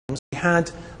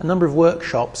had a number of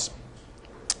workshops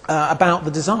about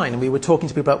the design, and we were talking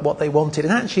to people about what they wanted,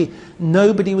 and actually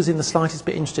nobody was in the slightest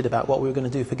bit interested about what we were going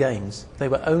to do for games. They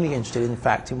were only interested, in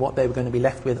fact, in what they were going to be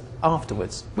left with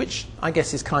afterwards, which I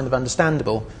guess is kind of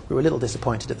understandable. We were a little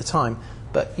disappointed at the time,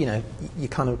 but you know, you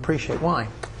kind of appreciate why.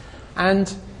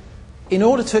 And in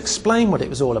order to explain what it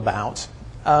was all about,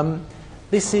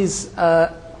 this is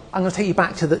I'm going to take you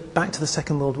back to the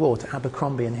Second World War, to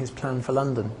Abercrombie and his plan for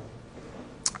London.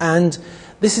 And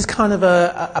this is kind of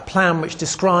a plan which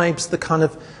describes the kind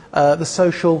of the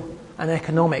social and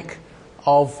economic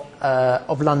of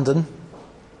London.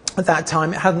 At that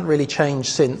time, it hadn't really changed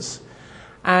since.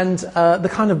 And the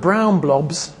kind of brown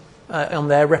blobs on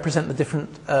there represent the different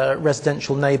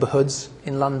residential neighbourhoods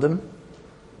in London.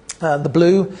 The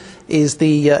blue is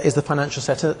the financial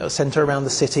centre around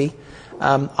the city.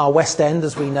 Our West End,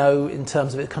 as we know, in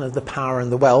terms of it, kind of the power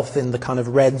and the wealth, in the kind of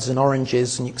reds and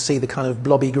oranges, and you can see the kind of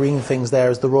blobby green things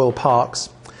there as the royal parks.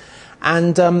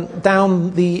 And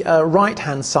down the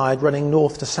right-hand side, running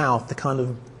north to south, the kind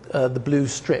of the blue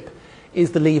strip,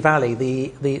 is the Lee Valley,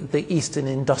 the eastern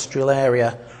industrial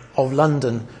area of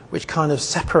London, which kind of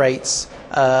separates,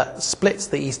 splits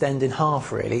the East End in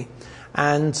half, really.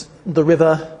 And the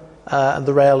river and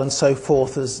the rail and so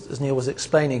forth, as Neil was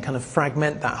explaining, kind of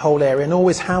fragment that whole area, and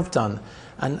always have done,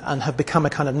 and have become a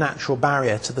kind of natural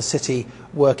barrier to the city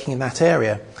working in that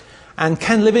area. And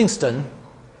Ken Livingstone,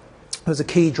 who was a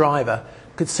key driver,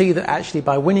 could see that actually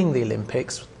by winning the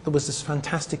Olympics, there was this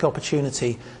fantastic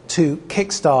opportunity to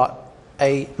kickstart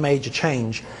a major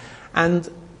change. And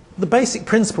the basic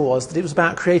principle was that it was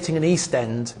about creating an East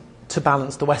End to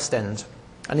balance the West End.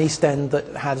 An East End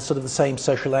that had sort of the same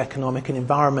social, economic and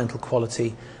environmental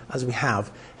quality as we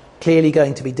have. Clearly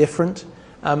going to be different.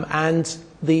 And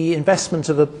the investment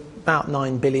of about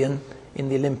 $9 billion in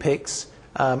the Olympics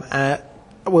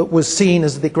was seen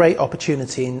as the great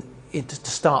opportunity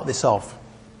to start this off.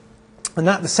 And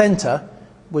at the centre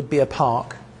would be a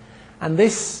park. And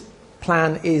this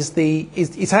plan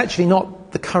is actually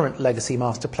not the current Legacy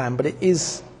Master Plan, but it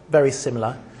is very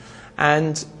similar.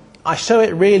 And I show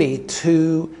it really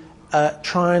to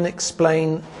try and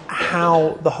explain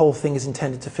how the whole thing is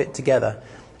intended to fit together.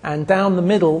 And down the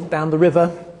middle, down the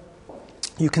river,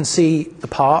 you can see the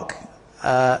park,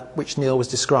 which Neil was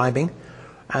describing,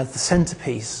 as the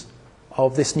centrepiece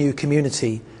of this new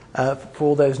community for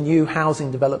all those new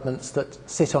housing developments that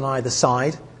sit on either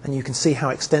side. And you can see how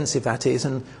extensive that is.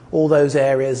 And all those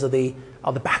areas are the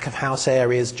back of house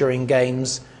areas during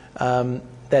games.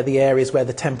 They're the areas where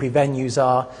the temporary venues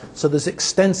are. So there's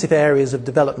extensive areas of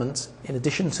development in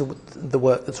addition to the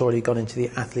work that's already gone into the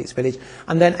Athletes' Village.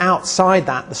 And then outside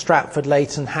that, the Stratford,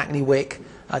 Leighton, Hackney Wick,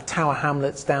 Tower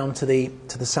Hamlets down to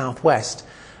the southwest,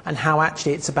 and how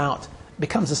actually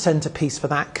becomes a centrepiece for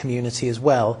that community as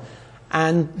well.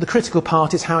 And the critical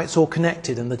part is how it's all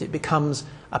connected, and that it becomes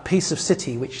a piece of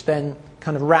city which then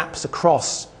kind of wraps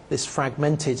across this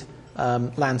fragmented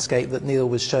landscape that Neil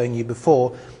was showing you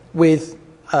before, with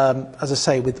as I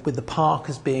say, with the park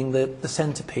as being the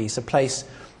centrepiece, a place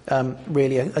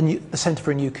really the centre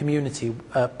for a new community,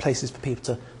 places for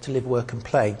people to live, work and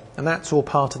play. And that's all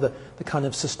part of the kind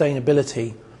of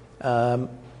sustainability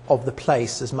of the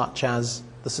place, as much as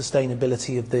the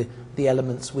sustainability of the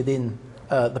elements within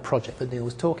the project that Neil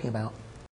was talking about.